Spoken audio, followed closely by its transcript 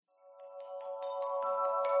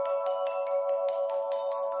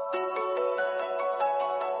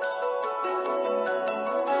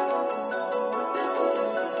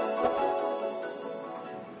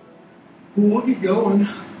We'll get going.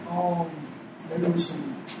 Maybe with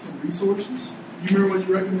some resources. Do you remember what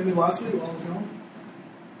you recommended last week while I was gone?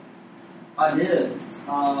 I did.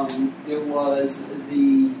 It was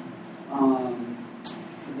the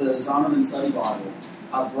Zondervan Study Bible.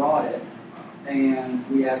 I brought it, and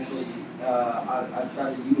we actually I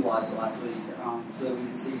tried to utilize it last week so that we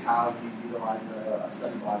can see how you utilize a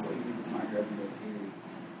study Bible, even if it's not your everyday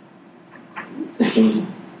carry.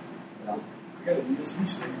 Yeah. I got a USB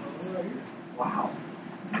stick right here. Wow.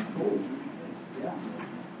 Cool. Yeah.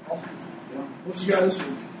 Awesome. Yeah. What you got this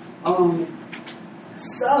week?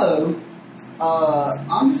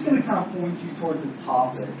 I'm just going to kind of point you towards the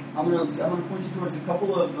topic. I'm going to point you towards a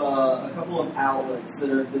couple of outlets that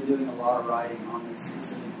have been doing a lot of writing on this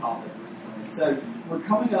specific topic recently. So we're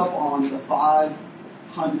coming up on the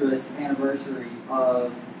 500th anniversary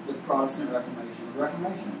of the Protestant Reformation, the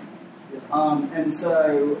Reformation. And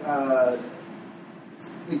so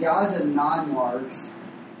the guys at 9 Marks.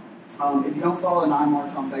 If you don't follow 9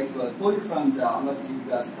 Marks on Facebook, pull your phones out. I'm about to give you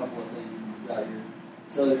guys a couple of things. You've got your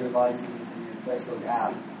cellular devices and your Facebook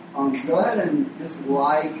app. Go ahead and just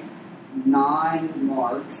like 9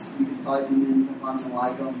 Marks. You can type them in, you can find them and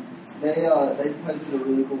like them. They posted a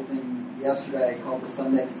really cool thing yesterday called The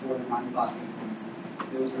Sunday Before the 95 Theses.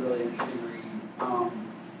 It was a really interesting read.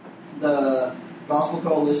 The Gospel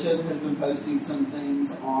Coalition has been posting some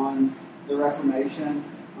things on the Reformation.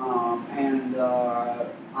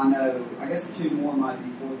 I guess 2 more might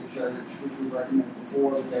be for the church, which we've recommended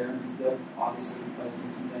before, but they'll obviously be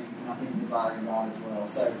posting some things, and I think Desiring God as well.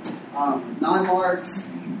 So, 9 Marks,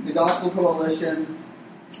 the Gospel Coalition,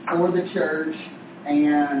 for the church,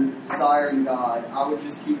 and Desiring God. I would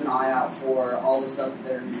just keep an eye out for all the stuff that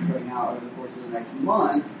they're going to be putting out over the course of the next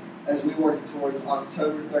month as we work towards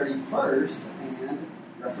October 31st and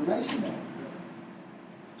Reformation Day.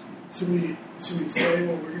 Should we say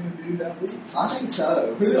what we're going to do that week? I think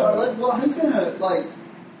so. Who's going to,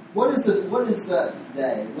 what is that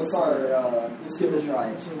day? Let's get this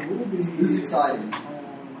right. So we'll be... Who's excited?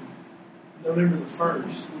 November the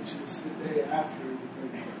 1st, which is the day after the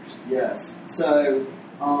 31st. Yes. So,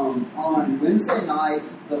 on Wednesday night,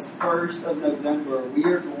 the 1st of November, we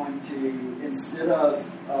are going to,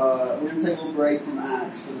 we're going to take a little break from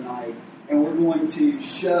Acts for the night, and we're going to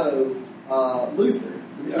show Luther.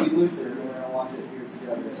 Luther, and we're going to watch it here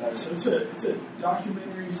together. So it's a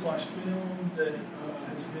documentary/film that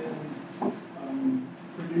has been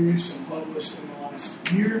produced and published in the last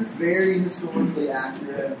year. Very historically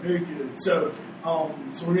accurate. Yeah, very good. So we're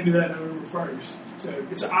going to do that November 1st. So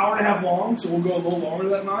it's an hour and a half long, so we'll go a little longer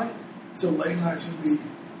that night. So late night's going to be...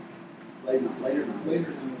 Later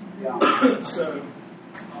night. Yeah. So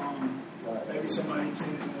maybe somebody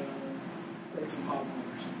can take some popcorn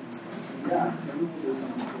or something. Yeah, maybe we'll do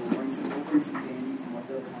something cool. We'll bring some candies and what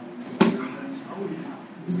they'll come Oh, yeah.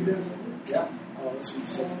 You do that? Yeah. Oh, that's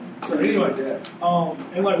so fun. So anyway,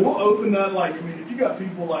 and we'll open that, if you got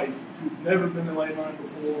people who've never been to late night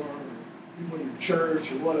before, or people in your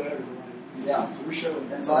church or whatever, yeah. So we're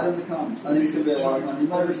showing. Invite them to come. I think it's going to be a lot of fun.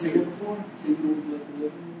 You've ever seen it before?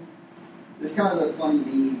 There's kind of the funny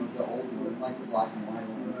meme of the old one, like the black and white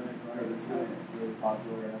one. Right. It's kind of really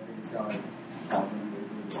popular. I think it's got 5 years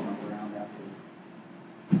to jump around after.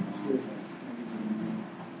 It's good.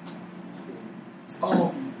 I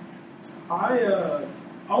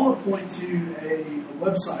want to point to a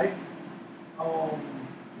website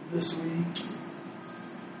this week.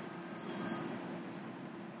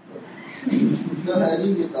 Go ahead,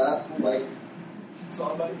 you can get that. We'll wait. It's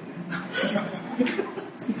all about you.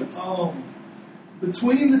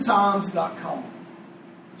 BetweenTheTimes.com.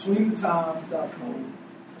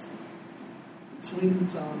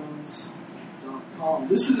 BetweenTheTimes.com.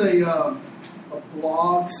 This is a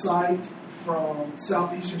blog site from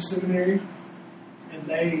Southeastern Seminary, and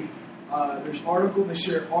they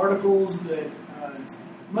share articles that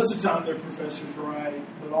most of the time their professors write,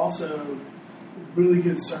 but also really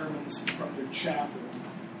good sermons from their chapel.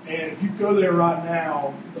 And if you go there right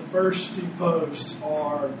now, the first 2 posts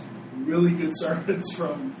are really good sermons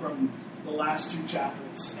from the last 2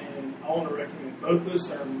 chapels, and I want to recommend both those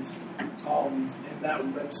sermons and that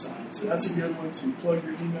website. So that's a good one to plug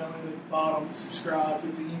your email in at the bottom, subscribe,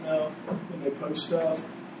 get the email when they post stuff.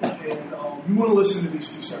 And you want to listen to these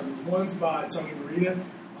 2 sermons. One's by Tony Marita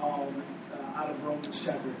out of Romans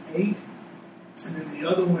chapter 8, and then the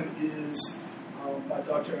other one is by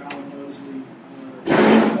Dr. Alan Mosley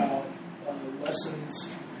about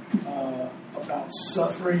lessons about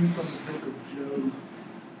suffering from the book of Job,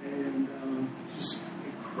 and just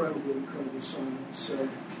incredible sermons. So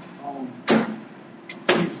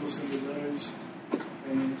please listen to those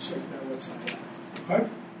and check that website out. Okay?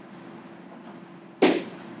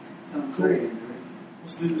 Sounds great.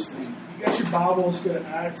 Let's do this thing. If you got your Bible, let's go to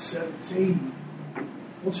Acts 17.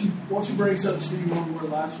 Why don't you bring us up to speed where we were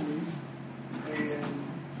last week, and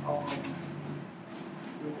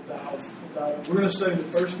we're going to study the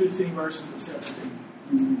first 15 verses of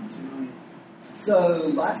 17 tonight. So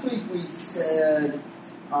last week we said,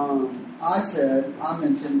 I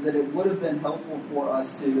mentioned that it would have been helpful for us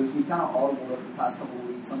to, as we kind of audible over the past couple of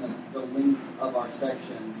weeks on the length of our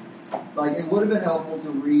sections, like it would have been helpful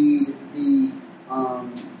to read the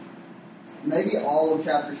maybe all of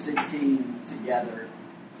chapter 16 together.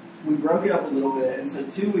 We broke it up a little bit, and so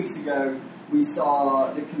 2 weeks ago we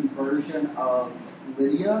saw the conversion of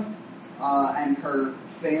Lydia and her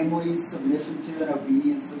family's submission to and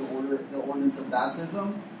obedience to the ordinance of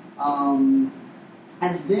baptism. And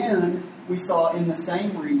then we saw in the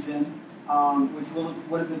same region, which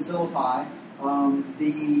would have been Philippi,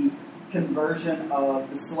 the conversion of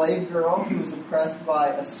the slave girl who was oppressed by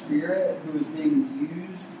a spirit who was being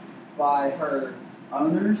used by her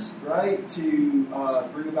owners, right, to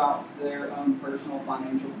bring about their own personal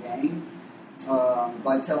financial gain.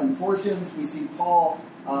 By telling fortunes, we see Paul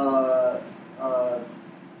call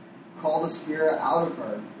the spirit out of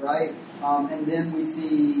her, right? And then we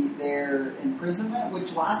see their imprisonment,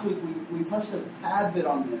 which last week we touched a tad bit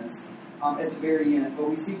on this at the very end, but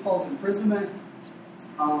we see Paul's imprisonment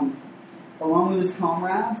along with his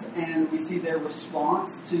comrades, and we see their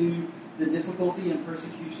response to the difficulty and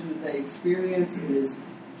persecution that they experience. It is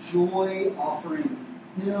joy, offering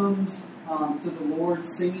hymns to the Lord,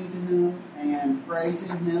 singing to Him and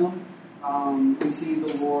praising Him. We see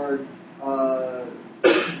the Lord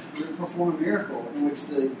perform a miracle in which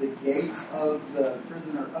the gates of the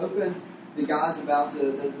prison are open. The guy's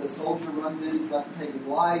the soldier runs in, he's about to take his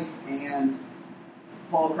life, and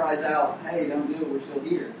Paul cries out, "Hey, don't do it, we're still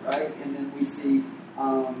here," right? And then we see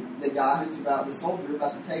the soldier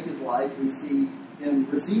about to take his life, we see him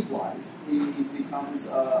receive life. He becomes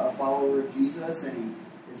a follower of Jesus, and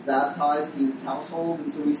he is baptized in his household,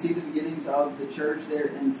 and so we see the beginnings of the church there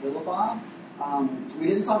in Philippi. We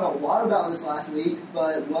didn't talk a lot about this last week,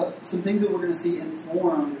 but some things that we're going to see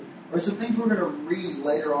informed, or some things we're going to read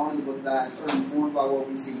later on in the book of Acts are informed by what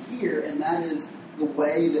we see here, and that is the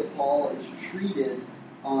way that Paul is treated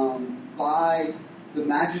by the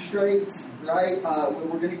magistrates, right?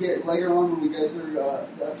 We're going to get later on when we go through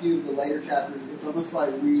a few of the later chapters, it's almost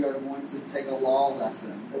like we are going to take a law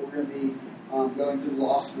lesson, that we're going to be going through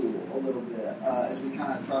law school a little bit as we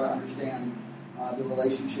kind of try to understand the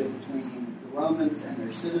relationship between the Romans and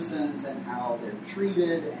their citizens and how they're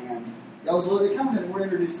treated, and that was a little bit we're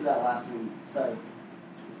introduced to that last week, so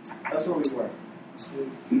that's where we were.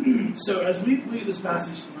 So as we look at this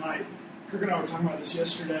passage tonight, Kirk and I were talking about this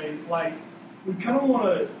yesterday, like, I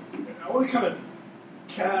want to kind of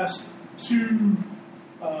cast two,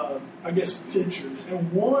 pictures.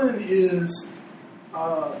 And one is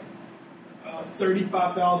a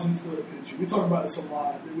 35,000-foot picture. We talk about this a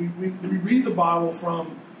lot. We read the Bible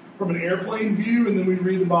from an airplane view, and then we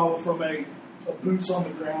read the Bible from a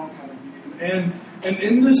boots-on-the-ground kind of view. And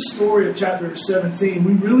in this story of chapter 17,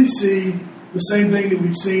 we really see the same thing that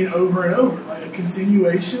we've seen over and over, like a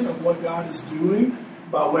continuation of what God is doing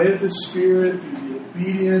by way of His Spirit through the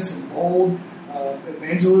obedience and bold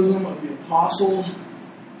evangelism of the apostles.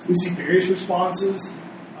 We see various responses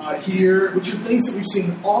here, which are things that we've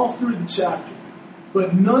seen all through the chapter.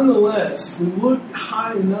 But nonetheless, if we look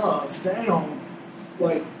high enough down,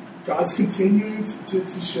 like, God's continuing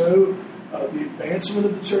to show the advancement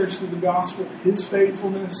of the church through the gospel, His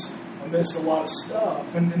faithfulness amidst a lot of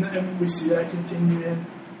stuff. And we see that continue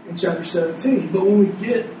in chapter 17. But when we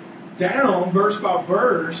get down, verse by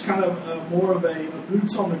verse, kind of more of a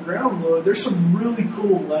boots-on-the-ground look, there's some really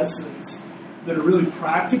cool lessons that are really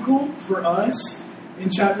practical for us in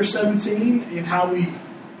chapter 17 in how we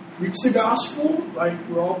preach the gospel, like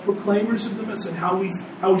we're all proclaimers of this, and how we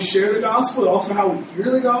share the gospel, and also how we hear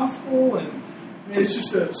the gospel. And it's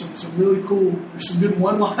just some really cool, there's some good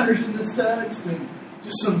one-liners in this text, and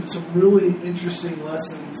just some really interesting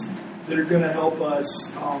lessons that are going to help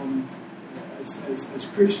us as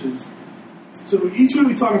Christians. So each week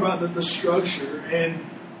we talk about the structure, and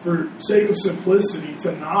for sake of simplicity,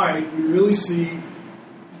 tonight we really see,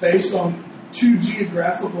 based on two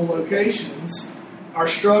geographical locations, our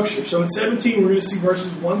structure. So in 17 we're going to see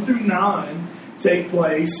verses 1 through 9 take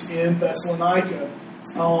place in Thessalonica,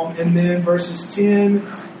 and then verses 10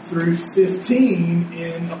 through 15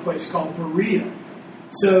 in a place called Berea.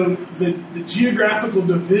 So the geographical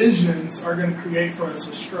divisions are going to create for us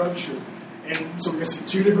a structure. And so we're going to see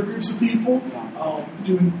two different groups of people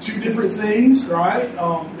doing two different things, right?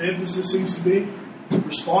 The emphasis seems to be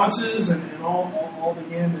responses and all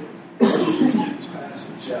again, this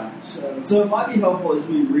passage. Yeah. So it might be helpful as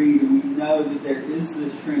we read and we know that there is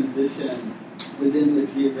this transition within the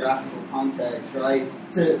geographical context, right?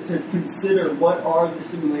 To consider what are the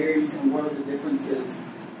similarities and what are the differences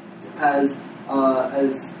as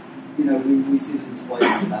we see them displayed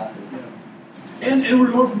in the passage. Yeah. And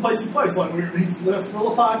we're going from place to place. Like he's left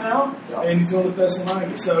Philippi now, and he's going to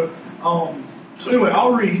Thessalonica. So anyway,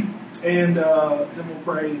 I'll read, and then we'll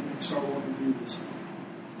pray and start walking through this.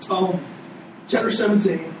 Chapter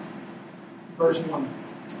 17, verse 1.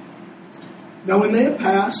 Now when they had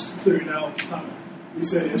passed through, we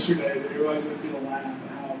said yesterday that everybody's going to feel a laugh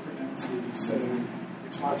at how I pronounce it. So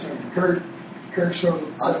it's my turn. Kurt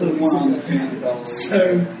struggled. I took one on the channel.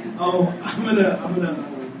 So I'm gonna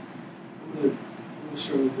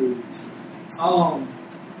struggle through this.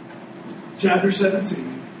 Chapter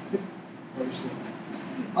 17, verse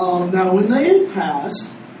 1. Now when they had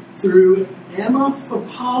passed through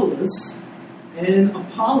Amphipolis and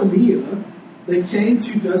Apollonia, they came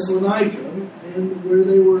to Thessalonica, and where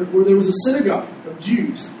there was a synagogue of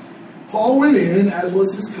Jews. Paul went in, as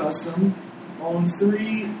was his custom, on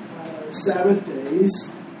 3 Sabbath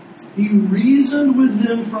days. He reasoned with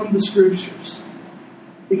them from the Scriptures,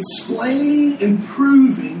 explaining and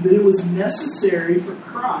proving that it was necessary for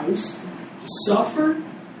Christ to suffer,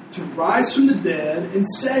 to rise from the dead, and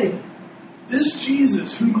saying, "This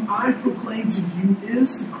Jesus, whom I proclaim to you,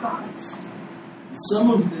 is the Christ." And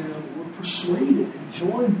some of them were persuaded and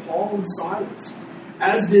joined Paul and Silas,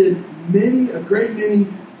 as did a great many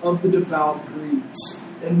of the devout Greeks,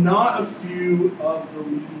 and not a few of the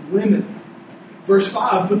leading women. Verse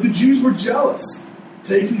 5, but the Jews were jealous.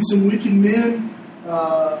 Taking some wicked men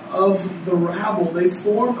of the rabble, they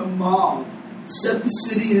formed a mob, set the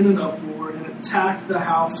city in an uproar, and attacked the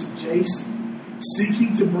house of Jason,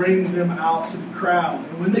 seeking to bring them out to the crowd.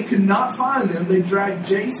 And when they could not find them, they dragged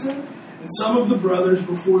Jason and some of the brothers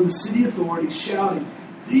before the city authorities, shouting,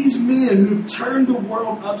 "These men who have turned the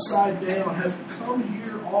world upside down have come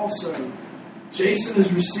here also." Jason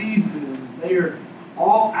has received them. They are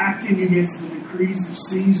all acting against the decrees of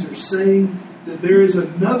Caesar, saying that there is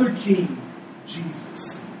another king,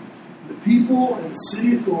 Jesus. The people and the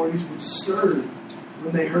city authorities were disturbed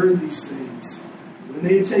when they heard these things. When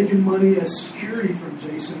they had taken money as security from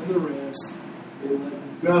Jason and the rest, they let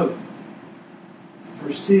them go.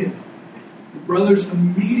 Verse 10. The brothers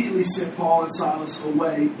immediately sent Paul and Silas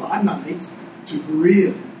away by night to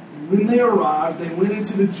Berea. And when they arrived, they went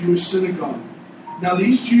into the Jewish synagogue. Now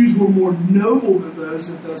these Jews were more noble than those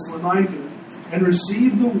in Thessalonica, and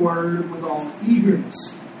received the word with all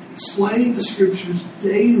eagerness, explaining the Scriptures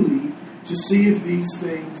daily to see if these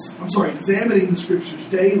things, examining the Scriptures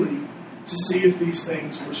daily to see if these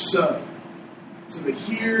things were so. So they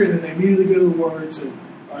hear, and then they immediately go to the Word to,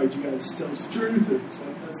 all right, you guys tell us the truth. So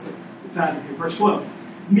that's the pattern here. Verse 12.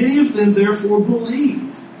 Many of them therefore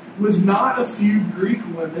believed, with not a few Greek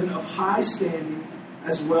women of high standing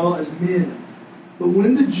as well as men. But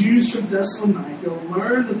when the Jews from Thessalonica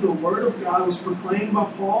learned that the word of God was proclaimed by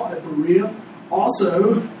Paul at Berea,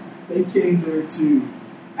 also they came there too,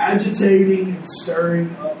 agitating and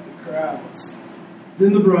stirring up the crowds.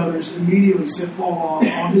 Then the brothers immediately sent Paul off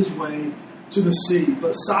on his way to the sea,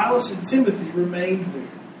 but Silas and Timothy remained there.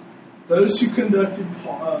 Those who conducted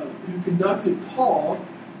Paul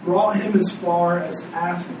brought him as far as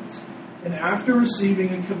Athens, and after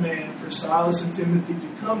receiving a command for Silas and Timothy to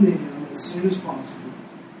come to him as soon as possible,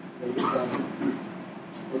 they departed.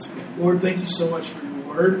 Let's pray. Lord, thank you so much for your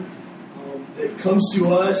word that comes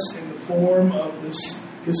to us in the form of this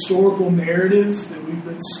historical narrative that we've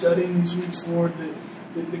been studying these weeks, Lord,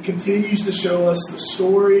 that continues to show us the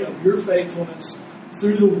story of your faithfulness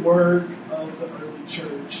through the work of the early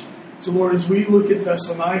church. So, Lord, as we look at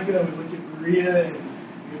Thessalonica, we look at Berea and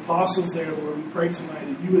the apostles there, Lord, we pray tonight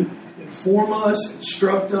that you would inform us,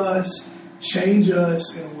 instruct us, change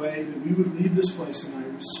us in a way that we would leave this place tonight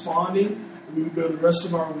responding, and we would go the rest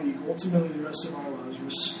of our week, ultimately the rest of our lives,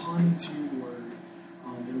 responding to your word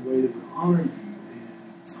in a way that would honor you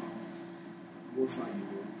and glorify you,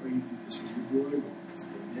 Lord. We pray you do this for your glory, Lord.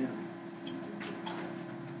 Amen.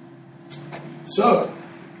 So,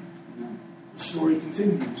 the story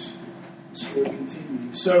continues.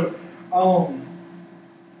 So,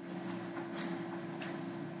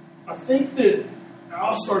 I think that,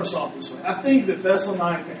 I'll start us off this way. I think that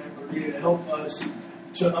Thessalonica and Berea help us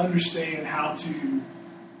to understand how to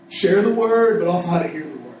share the word, but also how to hear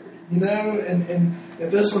the word. You know, and in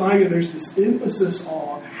Thessalonica, there's this emphasis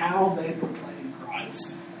on how they proclaim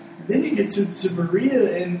Christ. And then you get to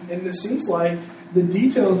Berea, and it seems like the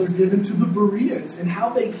details are given to the Bereans and how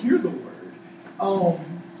they hear the word.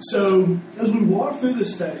 So as we walk through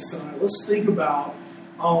this text tonight, let's think about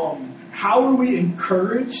how are we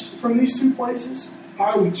encouraged from these two places?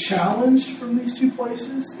 How are we challenged from these two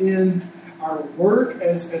places in our work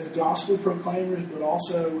as gospel proclaimers, but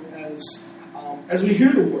also as we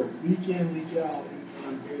hear the word week in, week out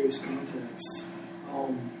in various contexts.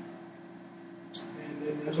 And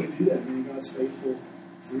as we do that, man, God's faithful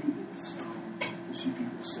through this. We see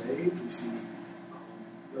people saved. We see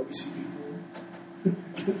people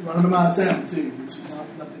running them out of town too, which is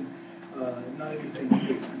not anything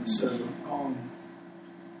new.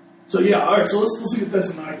 So yeah, all right. So let's look at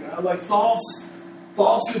Thessalonica. Like thoughts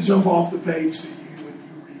that jump off the page to you when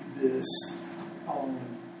you read this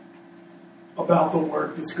about the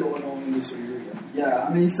work that's going on in this area. Yeah,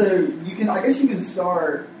 I mean, so I guess you can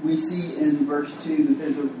start. We see in verse 2 that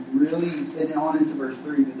there's a really, and on into verse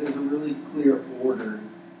 3, that there's a really clear order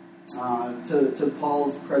to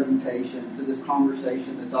Paul's presentation, to this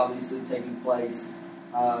conversation that's obviously taking place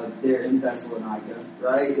there in Thessalonica,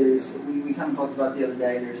 right? We kind of talked about the other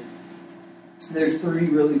day. There's three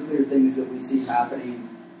really clear things that we see happening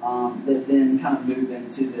that then kind of move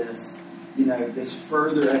into this, this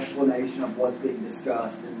further explanation of what's being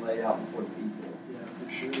discussed and laid out before the people. Yeah, for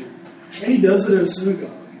sure. And he does it at a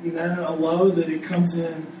synagogue. I love that it comes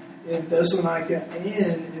in Thessalonica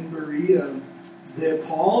and in Berea that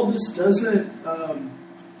Paul just doesn't,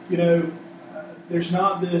 there's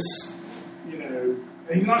not this,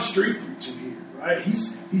 he's not street preaching here, right?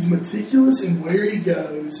 He's meticulous in where he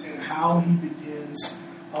goes and how he begins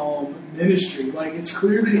ministry. Like, it's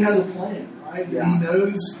clear that he has a plan, right? That he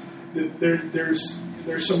knows that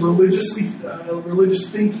there's some religious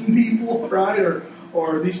thinking people, right?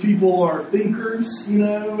 Or these people are thinkers,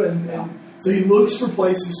 and so he looks for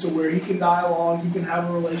places to where he can dialogue, he can have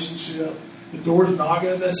a relationship. The door's not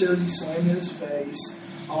going to necessarily be slammed in his face.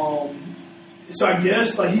 So I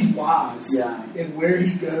guess he's wise in where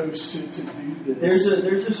he goes to do this.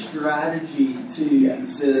 There's a strategy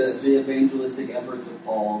to the evangelistic efforts of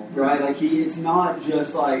Paul, right? Like it's not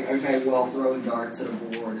just throwing darts at a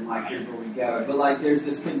board and here's where we go, but there's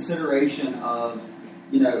this consideration of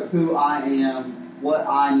who I am, what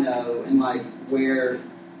I know, and where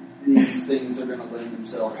these things are going to lend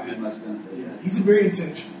themselves to be much beneficial. Yeah, he's very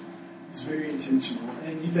intentional. He's very intentional,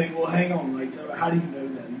 and you think, well, hang on, how do you know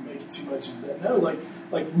that? You make it too much of that. No, like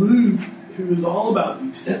Luke, who is all about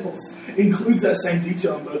details, includes that same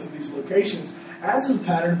detail in both of these locations as a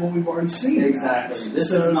pattern of what we've already seen. Exactly.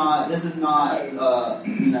 This is not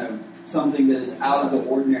something that is out of the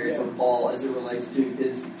ordinary for Paul as it relates to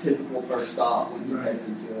his typical first stop when he heads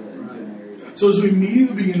into an area. So as we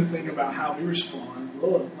immediately begin to think about how we respond,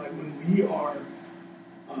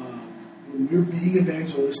 when we're being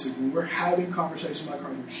evangelistic, when we're having conversations about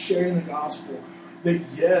Christ, we're sharing the gospel, that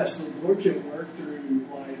yes, the Lord can work through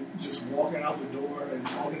just walking out the door and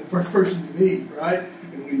talking to the first person you meet, right?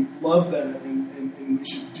 And we love that, and we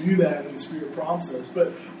should do that when the Spirit prompts us.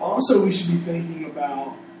 But also we should be thinking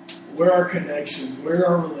about where our connections, where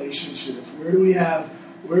our relationships, where do we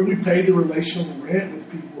pay the relational rent with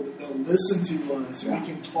people that they'll listen to us, and we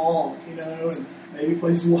can talk, and maybe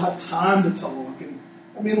places we'll have time to talk. And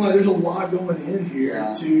there's a lot going in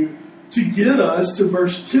here to get us to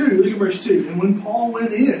verse 2. Look at verse 2. And when Paul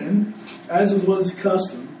went in, as was his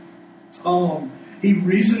custom, he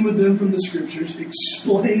reasoned with them from the Scriptures,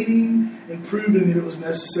 explaining and proving that it was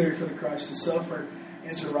necessary for the Christ to suffer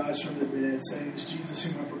and to rise from the dead, saying, "This Jesus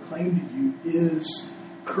whom I proclaim to you is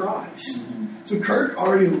Christ." Mm-hmm. So Kirk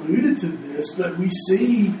already alluded to this, but we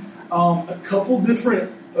see a couple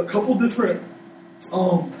different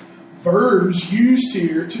verbs used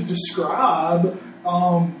here to describe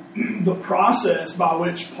the process by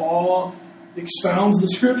which Paul expounds the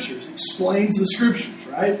Scriptures, explains the Scriptures,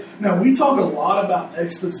 right? Now, we talk a lot about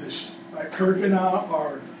exposition, right? Kirk and I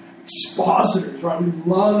are expositors, right? We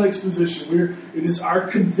love exposition. It is our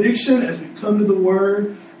conviction as we come to the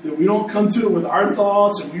Word that we don't come to it with our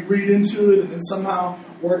thoughts and we read into it and then somehow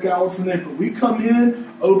work out from there. But we come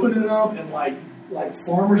in, open it up, and like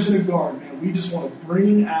farmers in a garden, man, we just want to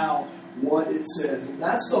bring out what it says. And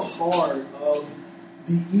that's the heart of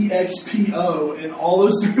the EXPO and all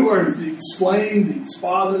those three words, the explaining, the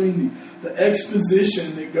expositing, the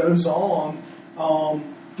exposition that goes on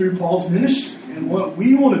through Paul's ministry. And what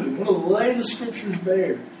we want to do, we want to lay the Scriptures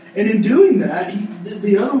bare. And in doing that,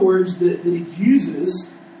 the other words that he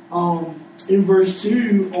uses in verse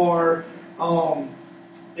 2 are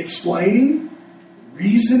explaining,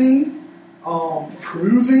 reasoning,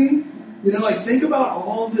 proving. Think about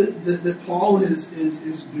all that Paul is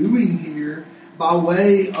doing here by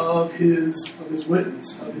way of his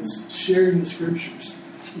witness, of his sharing the Scriptures,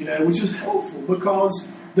 which is helpful because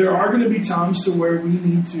there are going to be times to where we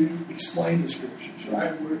need to explain the Scriptures,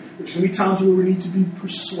 right? There's going to be times where we need to be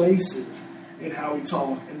persuasive in how we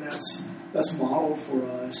talk, and that's modeled for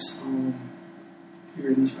us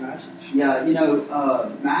here in this passage. Yeah,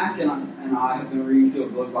 Mac and I have been reading through a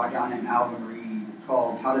book by a guy named Alvin Reed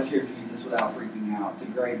called How to Share Jesus Without Freaking Out. It's a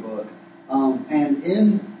great book. And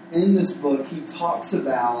in this book, he talks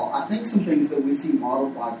about, I think, some things that we see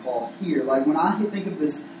modeled by Paul here. Like, when I think of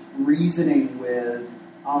this reasoning with,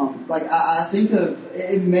 I think of,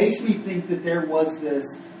 it makes me think that there was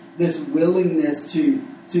this willingness to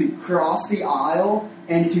cross the aisle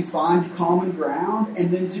and to find common ground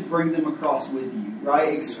and then to bring them across with you,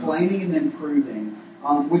 right? Explaining and then proving,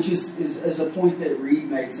 which is a point that Reed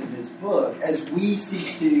makes in his book. As we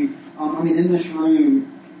seek to, in this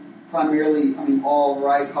room, primarily, all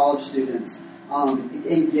right, college students,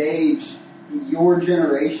 engage your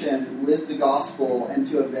generation with the gospel and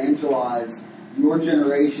to evangelize your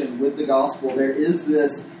generation with the gospel. There is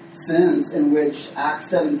this sense in which Acts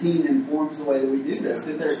 17 informs the way that we do this,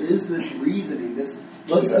 that there is this reasoning,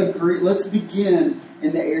 let's begin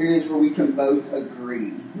in the areas where we can both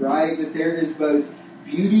agree, right? That there is both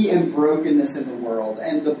beauty and brokenness in the world,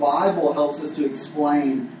 and the Bible helps us to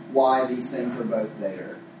explain why these things are both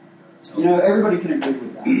there. Everybody can agree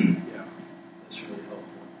with that. Yeah, that's really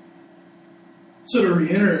helpful. So to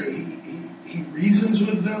reiterate, he reasons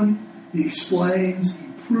with them, he explains, he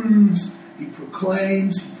proves, he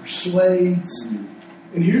proclaims, he persuades.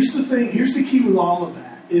 Mm-hmm. And here's the thing, here's the key with all of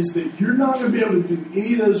that, is that you're not going to be able to do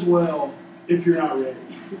any of those well if you're not ready.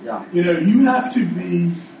 Yeah. You have to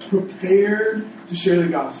be prepared to share the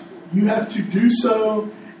gospel. You have to do so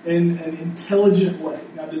in an intelligent way.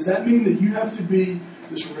 Now, does that mean that you have to be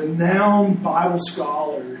this renowned Bible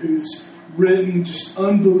scholar who's written just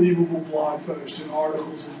unbelievable blog posts and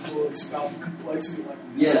articles and books about the complexity of life?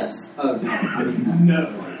 Yes. Oh, no. No.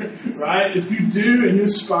 Right? If you do and you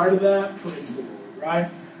aspire to that, praise the Lord,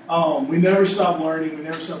 right? We never stop learning. We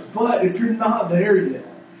never stop. But if you're not there yet,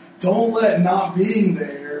 don't let not being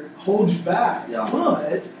there hold you back. Yeah.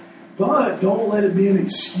 But don't let it be an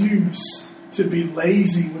excuse to be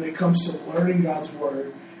lazy when it comes to learning God's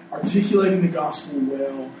Word, articulating the gospel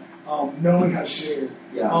well, knowing how to share.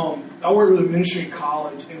 Yeah. I worked with a ministry in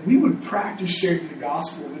college, and we would practice sharing the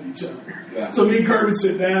gospel with each other. Yeah. So me and Kurt would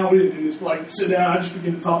sit down. We didn't do this, but sit down. I just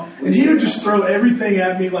begin to talk, and he would just throw everything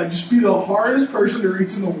at me, just be the hardest person to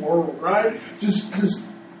reach in the world, right? Just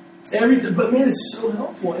everything. But man, it's so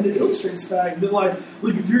helpful, and it illustrates the fact that, look,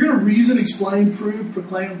 if you're going to reason, explain, prove,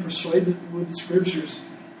 proclaim, and persuade with the Scriptures,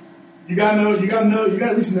 you gotta at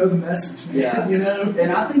least know the message, man. Yeah.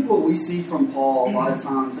 And I think what we see from Paul a lot of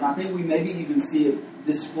times, and I think we maybe even see it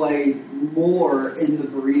displayed more in the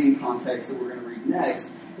Berean context that we're going to read next,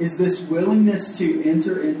 is this willingness to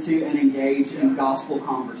enter into and engage in gospel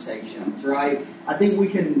conversations, right? I think we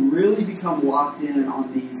can really become locked in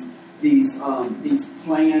on these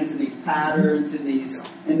plans and these patterns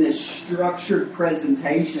and this structured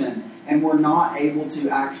presentation, and we're not able to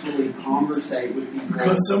actually conversate with people.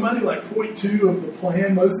 Because somebody point 2 of the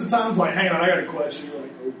plan most of the time is hang on, I got a question. You're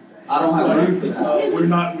like, oh, I don't have room for that. We're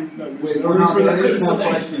not there is no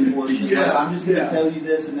question portion. Yeah, I'm just going to tell you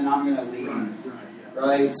this, and then I'm going to leave.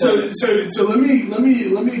 Right. So let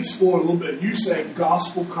me explore a little bit. You said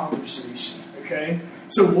gospel conversation, okay?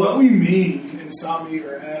 So what we mean, and stop me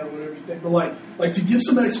or add or whatever you think, but to give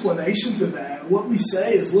some explanation to that, what we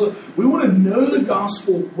say is, look, we want to know the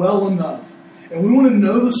gospel well enough, and we want to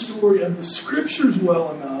know the story of the Scriptures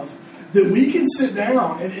well enough that we can sit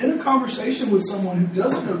down and in a conversation with someone who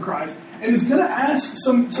doesn't know Christ and is going to ask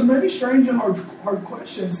some maybe strange and hard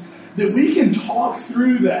questions, that we can talk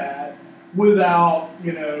through that without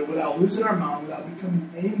losing our mind, without becoming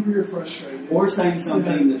angry or frustrated, or saying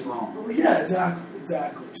something that's wrong. Yeah,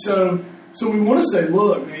 exactly. So we want to say,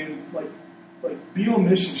 look, man, be on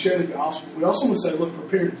mission, share the gospel. We also want to say, look,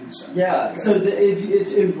 prepare to do so. Yeah. Okay? So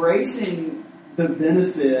it's embracing the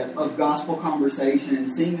benefit of gospel conversation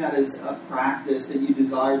and seeing that as a practice that you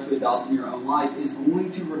desire to adopt in your own life is going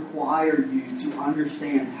to require you to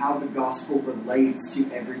understand how the gospel relates to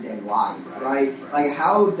everyday life, right?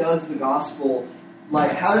 How does the gospel,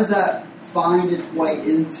 how does that find its way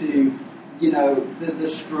into, the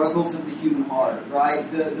struggles of the human heart,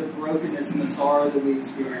 right? The brokenness and the sorrow that we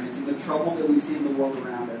experience and the trouble that we see in the world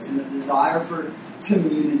around us and the desire for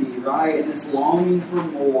community, right? And this longing for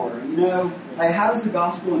more, how does the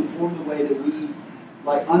gospel inform the way that we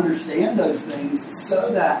understand those things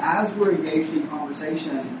so that as we're engaged in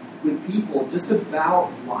conversation with people just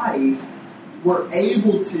about life, we're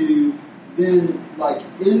able to then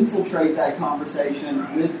infiltrate that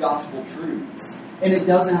conversation with gospel truths. And it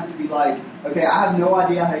doesn't have to be like, okay, I have no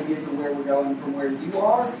idea how to get to where we're going from where you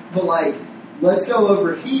are, but like, let's go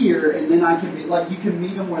over here, and then I can be like, you can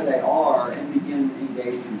meet them where they are and begin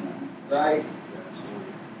engaging them, right?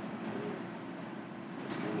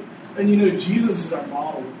 And you know, Jesus is our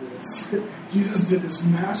model of this. Jesus did this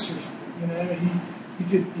masterfully. You know, he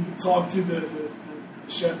could talk to the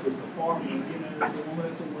shepherd, the farmer, you know, the woman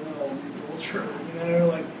at the well, the adulterer. You know,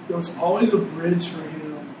 like there was always a bridge for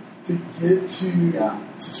him to get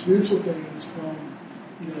to spiritual things from,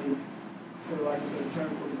 you know, for lack of a better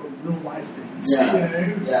term, real life things. Yeah,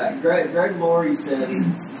 you know? Yeah. Greg Laurie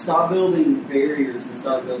says, stop building barriers and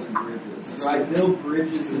start building bridges. Right? Build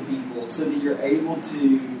bridges to people so that you're able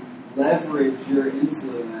to leverage your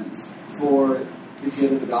influence for the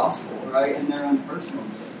good of the gospel, right, and their own personal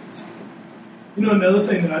good. You know, another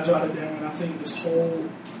thing that I jotted down, and I think this whole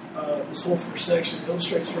first section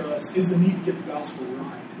illustrates for us, is the need to get the gospel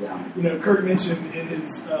right. Yeah. You know, Kurt mentioned in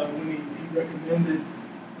his when he recommended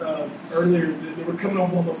earlier that they were coming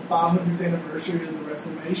up on the 500th anniversary of the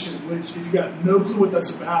Reformation, which, if you got no clue what that's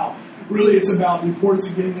about, really it's about the importance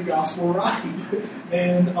of getting the gospel right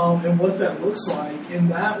and what that looks like. And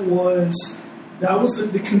that was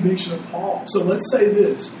the conviction of Paul. So let's say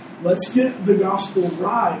this. Let's get the gospel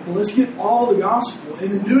right, but let's get all the gospel.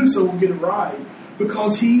 And in doing so, we'll get it right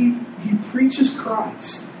because he preaches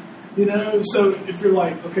Christ. You know, so if you're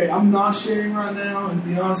like, okay, I'm not sharing right now, and to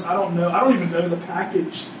be honest, I don't even know the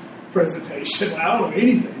packaged presentation. I don't know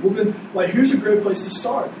anything. Well, then, like, here's a great place to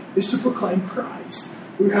start. It's to proclaim Christ.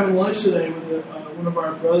 We were having lunch today with one of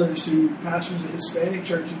our brothers who pastors a Hispanic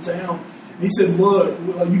church in town. And he said, look,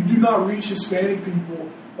 you do not reach Hispanic people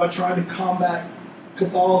by trying to combat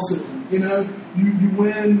Catholicism. You know, you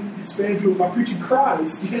win Hispanic people by preaching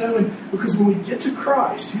Christ. You know, and because when we get to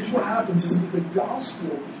Christ, here's what happens is that the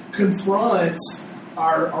gospel confronts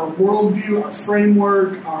our worldview, our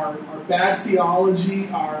framework, our bad theology,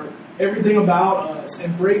 our everything about us,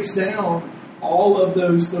 and breaks down all of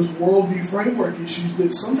those worldview framework issues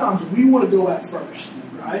that sometimes we want to go at first,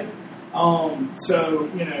 right?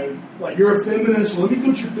 So, you know, like, you're a feminist, well, let me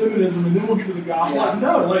go to your feminism and then we'll get to the gospel. Yeah. Like,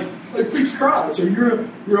 no, like preach Christ, or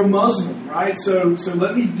you're a Muslim, right? So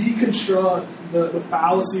let me deconstruct the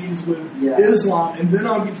fallacies with Islam, and then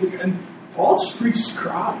I'll get to and Paul just preaches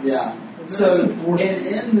Christ. Yeah. So, and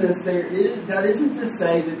in this, that isn't to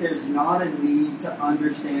say that there's not a need to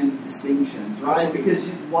understand the distinctions, right? Absolutely. Because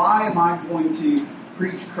why am I going to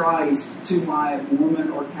preach Christ to my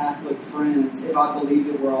Mormon or Catholic friends if I believe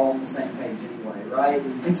that we're all on the same page anyway, right?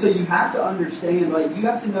 And so you have to understand, like, you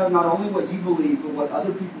have to know not only what you believe, but what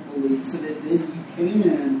other people believe, so that then you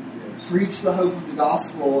can preach the hope of the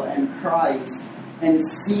gospel and Christ and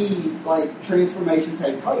see, like, transformation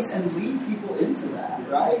take place and lead people into that,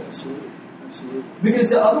 right? Absolutely.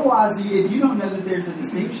 Because otherwise, if you don't know that there's a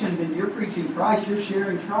distinction, then you're preaching Christ, you're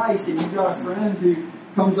sharing Christ, and you've got a friend who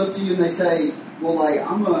comes up to you and they say, well, like,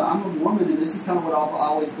 I'm a Mormon, and this is kind of what I've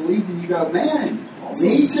always believed, and you go, man, awesome.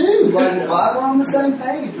 Me too. Like, glad we're on the same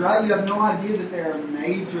page, right? You have no idea that there are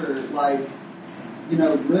major, like, you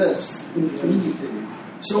know, rifts in between you two.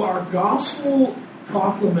 So our gospel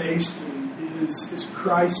proclamation is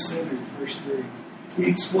Christ-centered, verse 3. He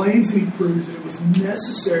explains and he proves that it was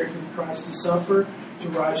necessary for Christ to suffer to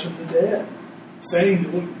rise from the dead. Saying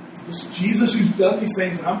that, look, this Jesus who's done these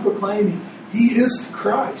things, and I'm proclaiming, he is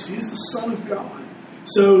Christ. He is the Son of God.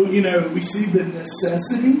 So, you know, we see the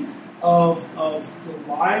necessity of the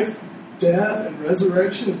life, death, and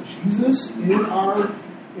resurrection of Jesus in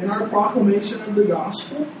our proclamation of the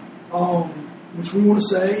gospel, which we want to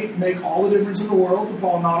say make all the difference in the world to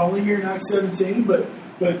Paul, not only here in Acts 17, but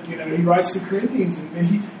you know, he writes to Corinthians, and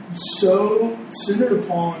he's so centered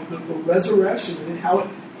upon the resurrection and how it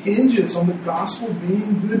hinges on the gospel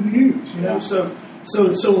being good news. You know, so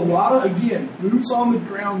a lot of, again, boots on the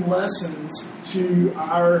ground lessons to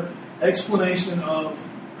our explanation of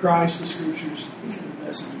Christ, the Scriptures, and the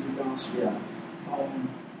message of the gospel. Yeah.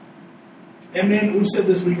 And man, we've said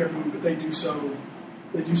this week every week, but they do so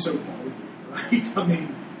boldly, right? I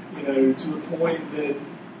mean, you know, to the point that,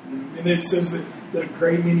 and it says that a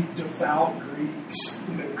great many devout Greeks,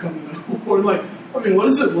 you know, come to the Lord. Like, I mean, what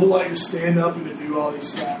does it look like to stand up and to do all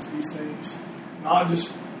these things? Not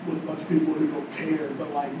just with a bunch of people who don't care,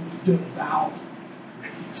 but like devout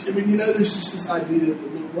Greeks. I mean, you know, there's just this idea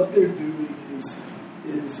that what they're doing is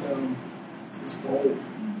bold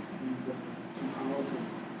and powerful.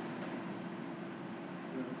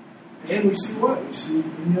 And we see what? We see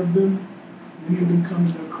many of them come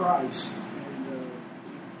to know Christ.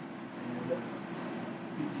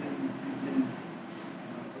 Begin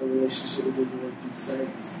a relationship with the Lord through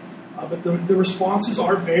faith. But the responses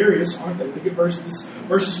are various, aren't they? Look at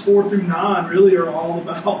verses 4 through 9 really are all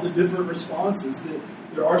about the different responses.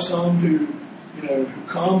 There are some who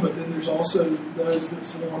come, but then there's also those that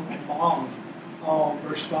form a mob.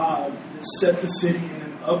 Verse 5, that set the city in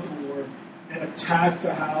an uproar and attacked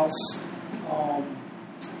the house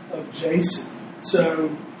of Jason. So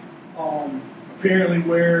apparently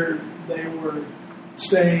where they were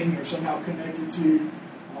staying or somehow connected to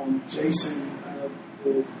Jason,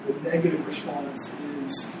 the negative response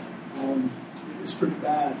is pretty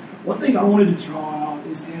bad. One thing I wanted to draw out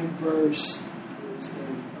is in verse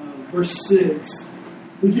 6.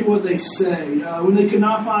 Look at what they say. When they could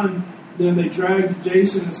not find them, they dragged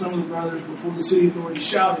Jason and some of the brothers before the city authorities,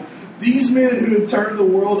 shouting, "These men who have turned the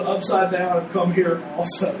world upside down have come here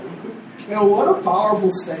also." What a powerful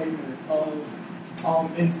statement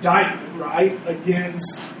of indictment, right,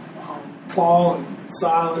 against Paul and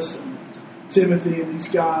Silas and Timothy and these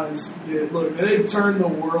guys that, look, they've turned the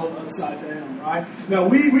world upside down, right? Now,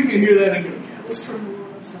 we can hear that and go, yeah, let's turn the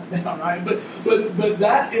world upside down, right? But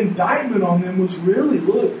that indictment on them was really,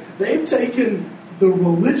 look, they've taken the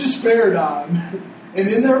religious paradigm and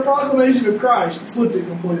in their proclamation of Christ, flipped it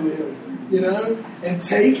completely over, and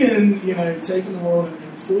taken the world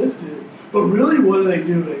and flipped it. But really, what are they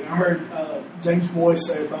doing? I heard James Boyce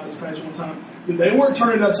say about this passage one time that they weren't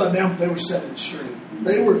turning it upside down, but they were setting it straight.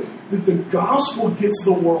 That the gospel gets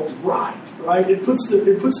the world right? It puts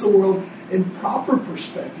the world in proper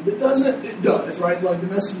perspective. It does, right? Like the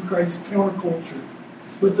message of Christ is counterculture.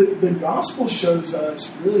 But the gospel shows us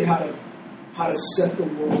really how to set the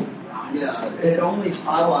world right. Yeah, it only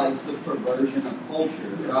highlights the perversion of culture,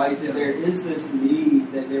 right? That there is this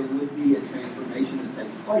need that there would be a transformation that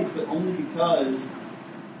takes place, but only because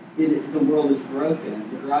the world is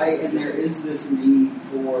broken, right? And there is this need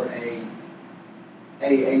for a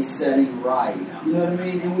setting right. You know what I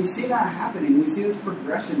mean? And we see that happening. We see this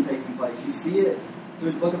progression taking place. You see it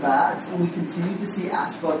through the book of Acts, and we continue to see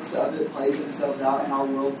aspects of it play themselves out in our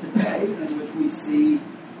world today, in which we see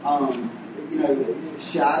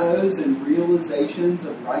shadows and realizations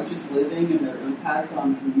of righteous living and their impact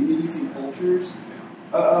on communities and cultures.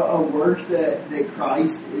 A work that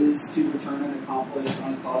Christ is to return and accomplish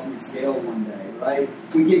on a cosmic scale one day, right?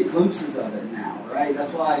 We get glimpses of it now, right?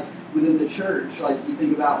 That's why within the church, like you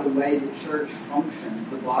think about the way the church functions,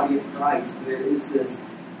 the body of Christ, there is this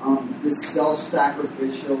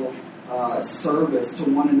self-sacrificial service to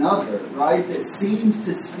one another, right? That seems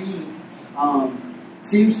to speak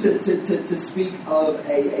to speak of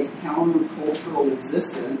a countercultural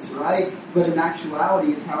existence, right? But in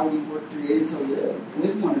actuality, it's how we were created to live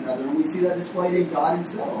with one another. And we see that displayed in God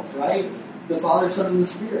himself, right? The Father, Son, and the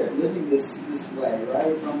Spirit living this way,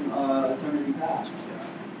 right? From eternity past.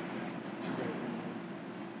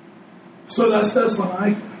 So that's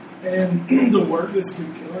Thessalonica. And the work that's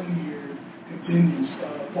begun here continues.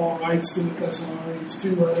 Paul writes to the Thessalonians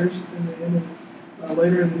 2 letters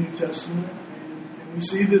later in the New Testament. We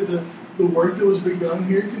see that the work that was begun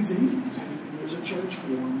here continues, and there's a church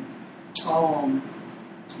formed.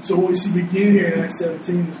 So what we see begin here in Acts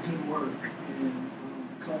 17 is good work, and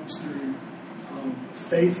comes through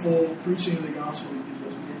faithful preaching of the gospel that gives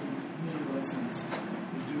us many lessons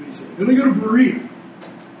in doing so. Then we go to Berea.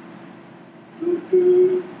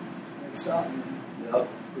 Next stop, man. Yep,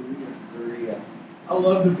 Berea. I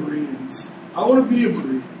love the Bereans. I want to be a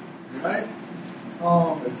Berean, right?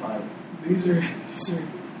 These are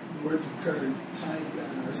the words of courage, tight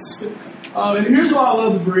guys. And here's why I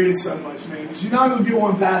love the Bereans so much, man. Is you're not going to get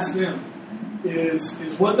one past them.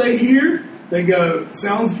 Is what they hear. They go,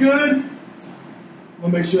 sounds good.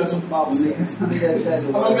 I'm going to make sure that's what the Bible says. I'm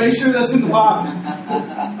going to make sure that's in the Bible.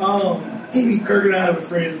 Kirk and I have a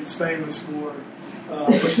friend that's famous for,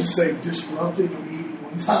 let's just say, disrupting a meeting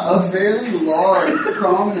one time. A fairly large,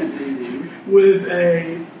 prominent meeting. With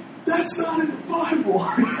a, that's not in the Bible,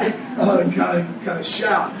 kind of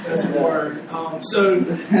shout, as it were. So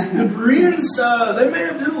the Bereans, they may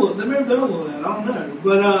have done a little of that. I don't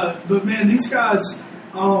know, but man, these guys,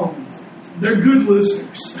 they're good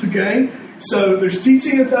listeners. Okay, so there's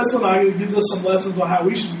teaching at Thessalonica that gives us some lessons on how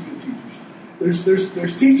we should be good teachers.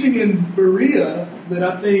 There's teaching in Berea that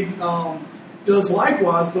I think does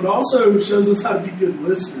likewise, but also shows us how to be good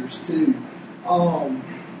listeners too.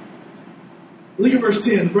 Look at verse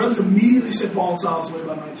 10. The brothers immediately sent Paul and Silas away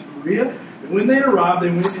by night to Berea. And when they arrived, they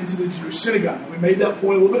went into the Jewish synagogue. And we made that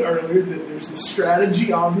point a little bit earlier, that there's this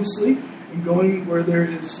strategy, obviously, in going where there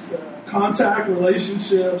is contact,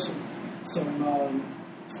 relationships, some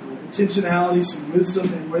intentionality, some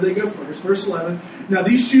wisdom, and where they go first. Verse 11. Now,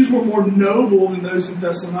 these Jews were more noble than those in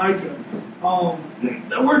Thessalonica.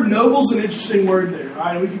 The word noble is an interesting word there,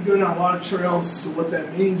 right? We could go down a lot of trails as to what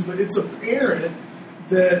that means, but it's apparent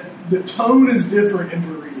that the tone is different in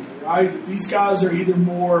Berea, right? That these guys are either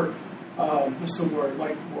more, what's the word,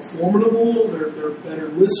 like more formidable, they're better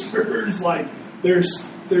listeners, like there's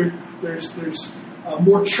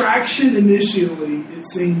more traction initially, it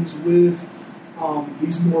seems, with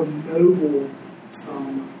these more noble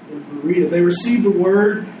in Berea. They received the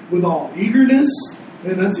word with all eagerness,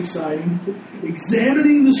 and that's exciting,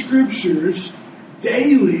 examining the scriptures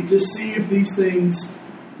daily to see if these things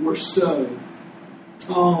were so.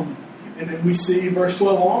 And then we see verse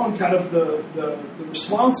 12 on kind of the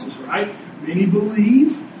responses, right? Many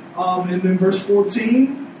believe, and then verse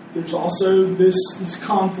 14, there's also this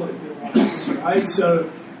conflict that arises, right? So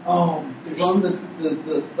from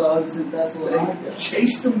the thugs in Thessalonica, they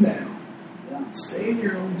chased them down. Yeah. Stay in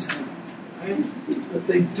your own town, right? But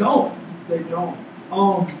they don't.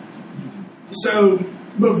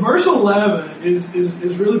 But verse 11 is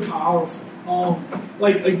really powerful.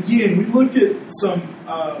 Like again, we looked at some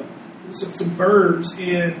verbs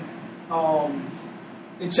in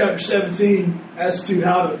chapter 17 as to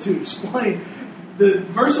how to explain. The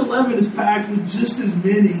verse 11 is packed with just as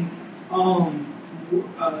many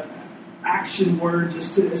action words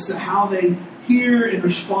as to how they hear and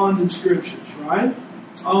respond in scriptures, right?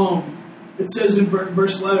 It says in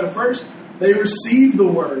verse 11, first, they receive the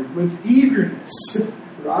word with eagerness,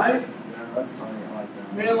 right? Yeah, that's funny. I like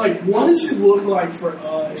that. Man, like, what does it look like for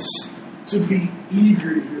us to be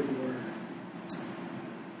eager to hear the word?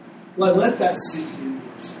 Like, let that sink in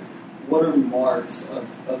for a second. What are marks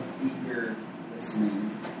of eager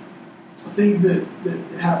listening? I think that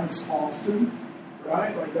it happens often,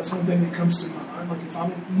 right? Like, that's one thing that comes to mind. Like, if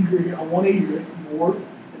I'm eager, I want to hear it more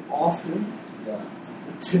and often. Yeah.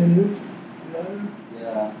 Attentive, you know?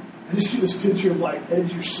 Yeah. I just get this picture of, like, edge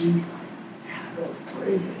of your seat. Yeah,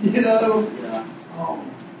 great, you know? Yeah.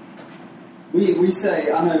 We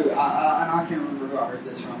say, I know, and I can't remember who I heard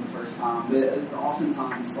this from the first time, but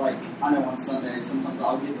oftentimes, like, I know on Sunday, sometimes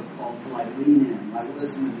I'll give a call to, like, lean in, like,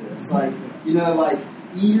 listen to this. Like, you know, like,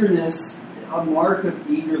 eagerness, a mark of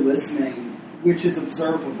eager listening, which is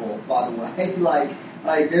observable, by the way.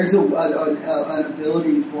 Like there's an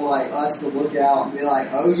ability for, like, us to look out and be like,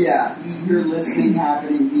 oh yeah, eager listening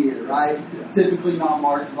happening here, right? Yeah. Typically not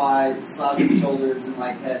marked by slapping shoulders and,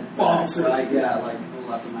 like, head falls, right? Yeah, like, we'll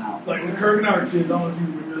let them out. Like when Kirk and I were kids, I don't know if you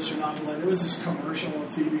remember this or not, but, like, there was this commercial on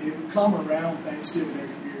TV. It would come around Thanksgiving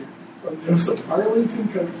every year. But it was a Burlington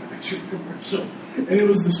Coat Factory commercial, and it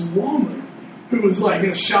was this woman who was, like, in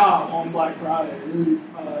a shop on Black Friday,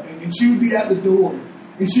 and she would be at the door.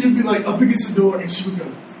 And she would be, like, up against the door, and she would go,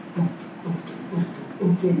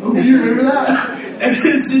 open. You remember that? And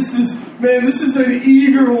it's just this, man, this is an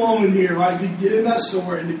eager woman here, right, to get in that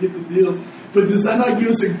store and to get the deals. But does that not give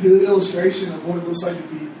us a good illustration of what it looks like to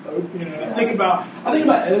be open? You know, I think about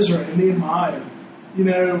Ezra and Nehemiah. You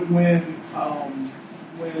know, when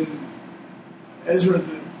Ezra,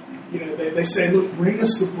 they say, look, bring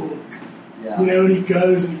us the book. Yeah. You know, and he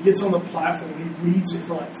goes and he gets on the platform and he reads it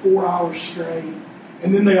for, like, 4 hours straight.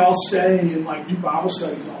 And then they all stay and, like, do Bible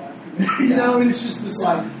studies all afternoon. You know, and it's just this,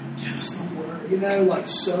 like, give us the word, you know, like,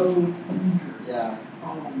 so eager. Yeah.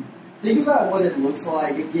 Think about what it looks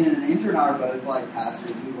like. Again, and Andrew and I are both, like,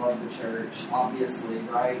 pastors. We love the church, obviously,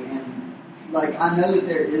 right? And, like, I know that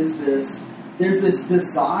there's this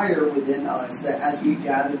desire within us that as we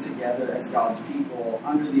gather together as God's people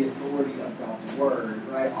under the authority of God's word,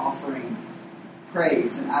 right, offering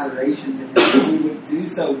praise and adoration to Him, we would do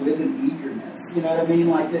so with an eagerness. You know what I mean?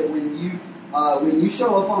 Like that when you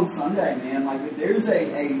show up on Sunday, man, like if there's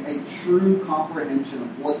a true comprehension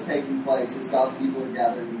of what's taking place as God's people are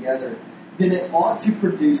gathering together, then it ought to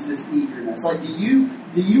produce this eagerness. Like, do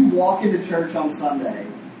you walk into church on Sunday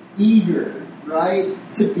eager, right,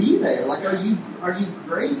 to be there? Like, are you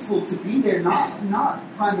grateful to be there? Not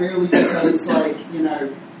primarily because, like, you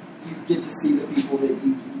know, you get to see the people that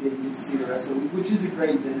you didn't get to see the rest of the week, which is a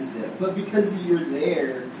great benefit, but because you're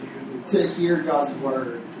there to hear God's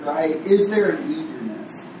word, right? Is there an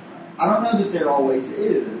eagerness? I don't know that there always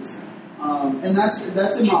is, and that's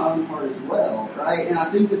in my own part as well, right? And I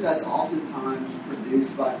think that that's oftentimes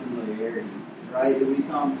produced by familiarity, right? That we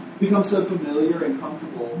become so familiar and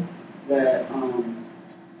comfortable that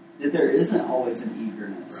there isn't always an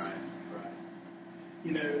eagerness. Right.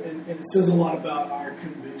 You know, and it says a lot about our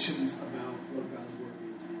convictions about what God's word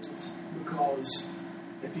is. Because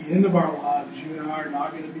at the end of our lives, you and I are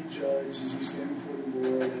not going to be judged as we stand before the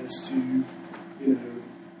Lord as to, you know,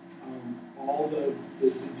 all the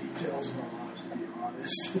details of our lives, to be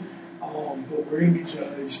honest. but we're going to be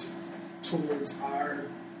judged towards our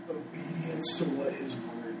obedience to what His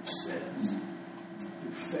Word says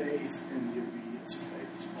through faith and the obedience of faith,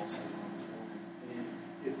 as Paul said in Romans 1. And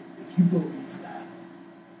if you believe that,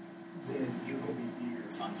 then you're going to be eager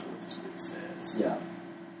to find out what this Word says. Yeah.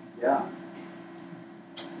 Yeah.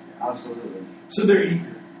 Absolutely. So they're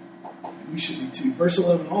eager. We should be too. Verse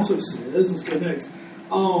 11 also says, let's go next.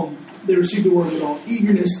 They received the word with all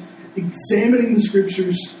eagerness, examining the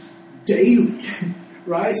scriptures daily.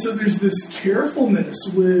 Right? So there's this carefulness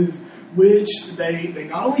with which they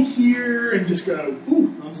not only hear and just go,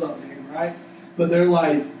 ooh, thumbs up, man, right? But they're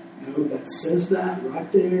like, no, that says that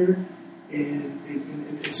right there.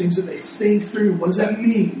 And it seems that they think through, what does that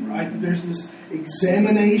mean, right? That there's this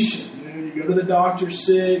examination. You go to the doctor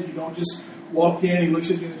sick, you don't just walk in, he looks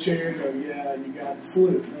at you in the chair and go, yeah, you got the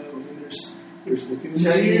flu. No, I mean, there's looking in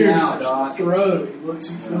the ears, there's the throat, he looks,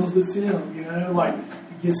 he feels the temp, like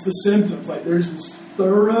he gets the symptoms. Like there's this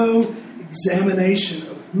thorough examination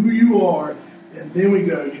of who you are, and then we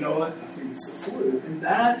go, you know what, I think it's the flu. And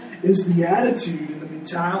that is the attitude and the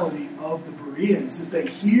mentality of the Bereans, that they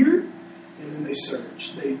hear and then they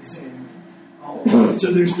search, they examine.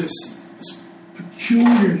 So there's this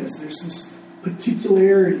peculiarness, there's this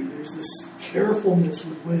particularity, there's this carefulness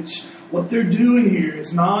with which what they're doing here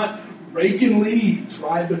is not raking leaves,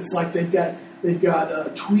 right? But it's like they've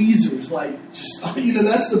got tweezers, like just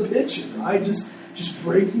that's the picture, right? Just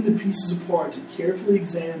breaking the pieces apart to carefully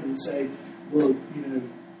examine and say, look,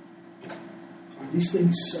 are these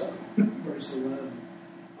things so? Verse 11.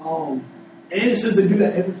 And it says they do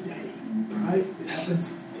that every day, right? It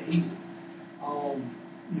happens daily.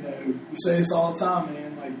 We say this all the time,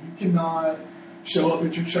 man. Like, you cannot show up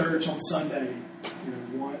at your church on Sunday,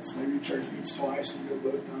 once. Maybe your church meets twice and you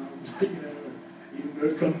go both times. Even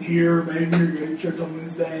go come here, maybe, or go to church on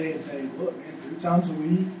Wednesday and think, look, man, 3 times a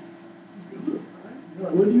week, good,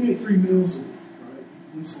 right? What do you eat 3 meals a week, right?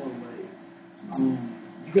 You lose a lot of weight.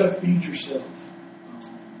 You got to feed yourself.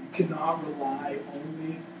 You cannot rely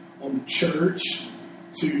only on the church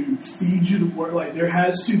to feed you the word. Like, there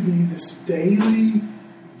has to be this daily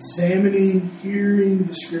examining, hearing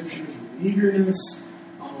the scriptures with eagerness,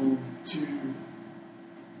 to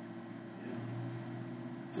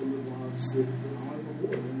live lives that honor the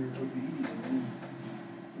Lord and are obedient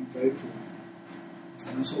and faithful.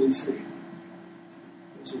 And that's what we see.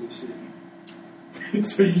 That's what we see.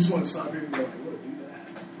 So you just want to stop here and go, look, do that,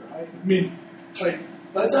 right? I mean,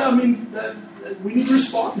 that's how. That we need to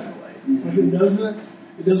respond that way. Like,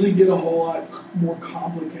 it doesn't get a whole lot more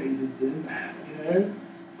complicated than that,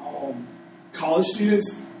 College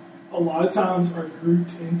students, a lot of times, are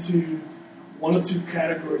grouped into one of 2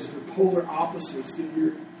 categories. They're polar opposites. That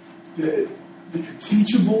you're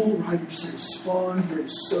teachable, right? You're just like a sponge, ready to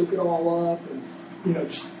soak it all up and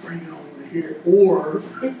just bring it on over here. Or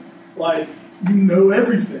like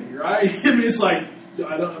everything, right? It's like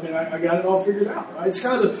I got it all figured out, right? It's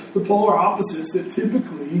kind of the polar opposites that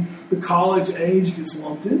typically the college age gets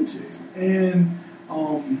lumped into. And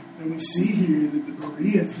we see here that the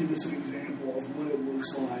Bereans give us an example of what it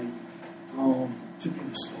looks like to be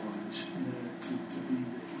the sponge, to be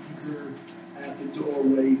the eager at the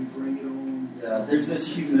doorway to bring it on. Yeah, there's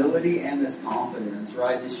this humility and this confidence,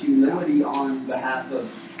 right? This humility on behalf of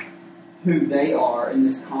who they are and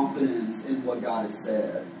this confidence in what God has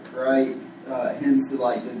said, right? Hence the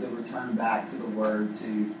return back to the Word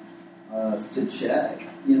to check,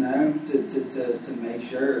 to make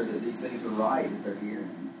sure that these things are right that they're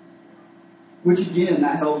hearing. Which again,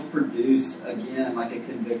 that helps produce again like a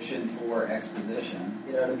conviction for exposition.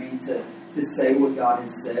 You know what I mean? To say what God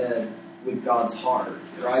has said with God's heart,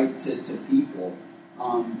 right? To people,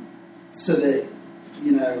 so that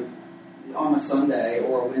on a Sunday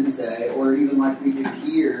or a Wednesday or even like we do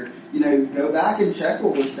here, go back and check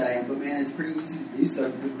what we're saying. But man, it's pretty easy to do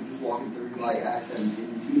so because we're just walking through like Acts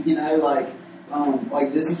 17.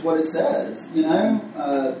 Like this is what it says.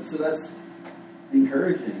 So that's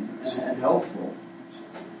encouraging and helpful.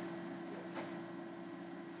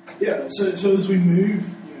 Yeah. So as we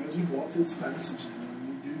move, as we walk through this passage,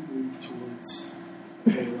 we do move towards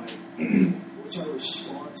what's our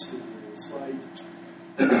response to this?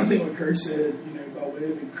 I think what Kurt said, by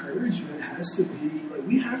way of encouragement, has to be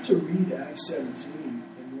we have to read Acts 17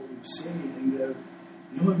 and what we've seen and go,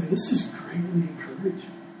 this is greatly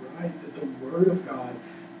encouraging, right? That the Word of God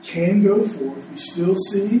can go forth. We still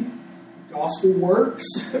see the gospel works,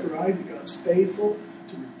 right? That God's faithful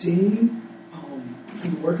to redeem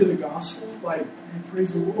through the work of the gospel. And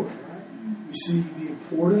praise the Lord, right? We see the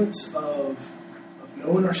importance of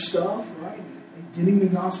knowing our stuff, right? And getting the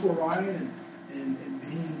gospel right and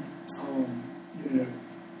being,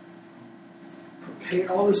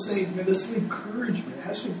 repair, all those things, man, that's an encouragement. It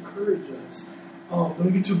has to encourage us. Then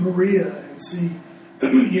we get to Berea and see,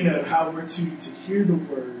 how we're to hear the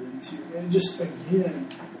word and just again,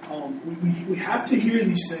 we have to hear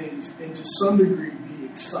these things and to some degree be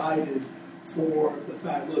excited for the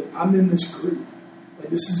fact, look, I'm in this group. Like,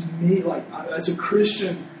 this is me. Like, as a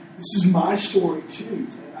Christian, this is my story too.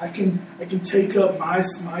 And I can take up my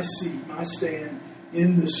seat, my stand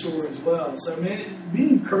in this story as well. So, man, be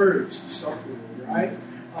encouraged to start with, right?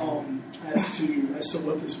 As to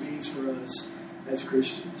what this means for us as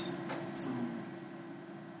Christians.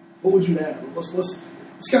 What would you add? Let's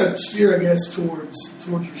kind of steer, I guess,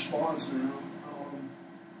 towards response now.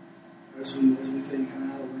 As we think kind of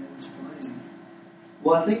how to land this plane.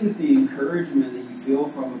 Well, I think that the encouragement that you feel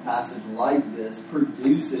from a passage like this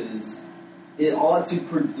ought to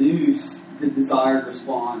produce the desired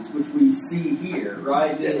response, which we see here,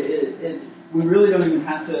 right? We really don't even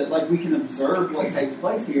have to, we can observe what takes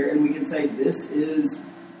place here, and we can say this is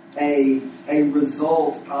a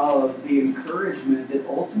result of the encouragement that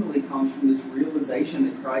ultimately comes from this realization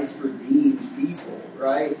that Christ redeems people,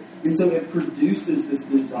 right? And so it produces this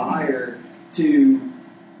desire to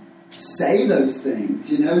say those things,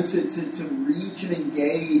 to reach and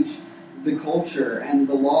engage the culture and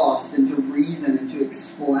the lost, and to reason and to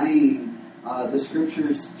explain the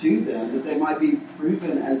scriptures to them, that they might be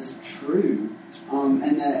proven as true,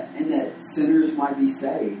 and that sinners might be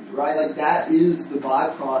saved, right? Like, that is the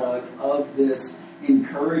byproduct of this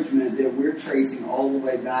encouragement that we're tracing all the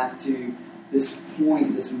way back to this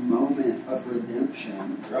point, this moment of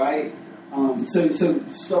redemption, right?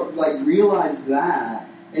 So realize that,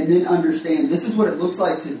 and then understand this is what it looks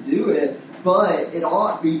like to do it, but it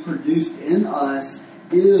ought to be produced in us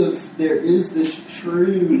if there is this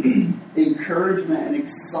true encouragement and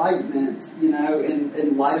excitement,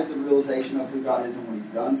 in light of the realization of who God is and what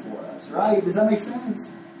He's done for us, right? Does that make sense?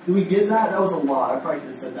 Do we get that? That was a lot. I probably could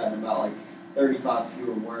have said that in about 35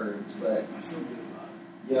 fewer words, but I feel good about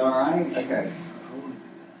it. You all right? Okay. I want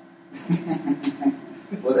to do that.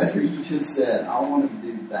 Whatever you just said, I want to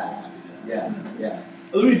do that. Yeah.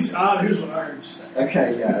 Here's what I heard you say.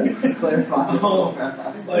 Okay, yeah. Let's clarify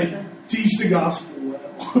this. Teach the gospel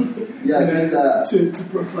well. Yeah, do that. To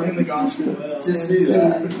proclaim the gospel well. Just do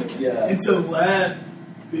that. Yeah. And to let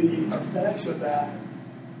the effects of that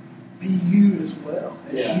be you as well.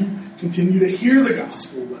 As you continue to hear the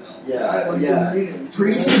gospel well. Yeah. Right?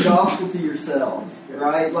 Preach the gospel to yourself.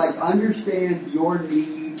 Right? Understand your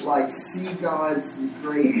need. See God's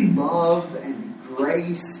great love and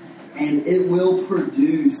grace. And it will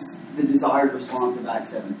produce the desired response of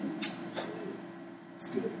Acts 17. That's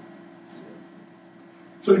good.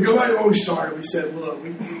 So to go back to where we started, we said,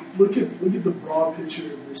 look at the broad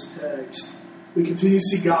picture of this text. We continue to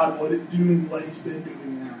see God doing what He's been doing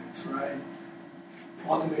in Acts, right?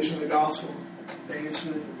 Proclamation of the gospel,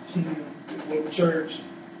 advancement of the kingdom, the local church,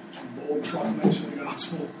 bold proclamation of the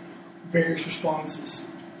gospel, various responses,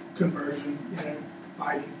 conversion,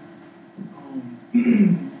 fighting.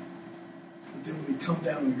 Then when we come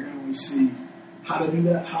down on the ground, we see how to do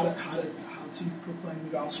that, how to proclaim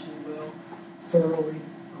the gospel well, thoroughly,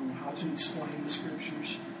 how to explain the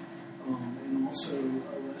scriptures, and also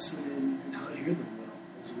a lesson in how to hear them well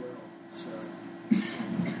as well.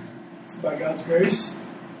 So, by God's grace,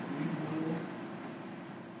 we will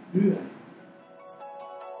do that.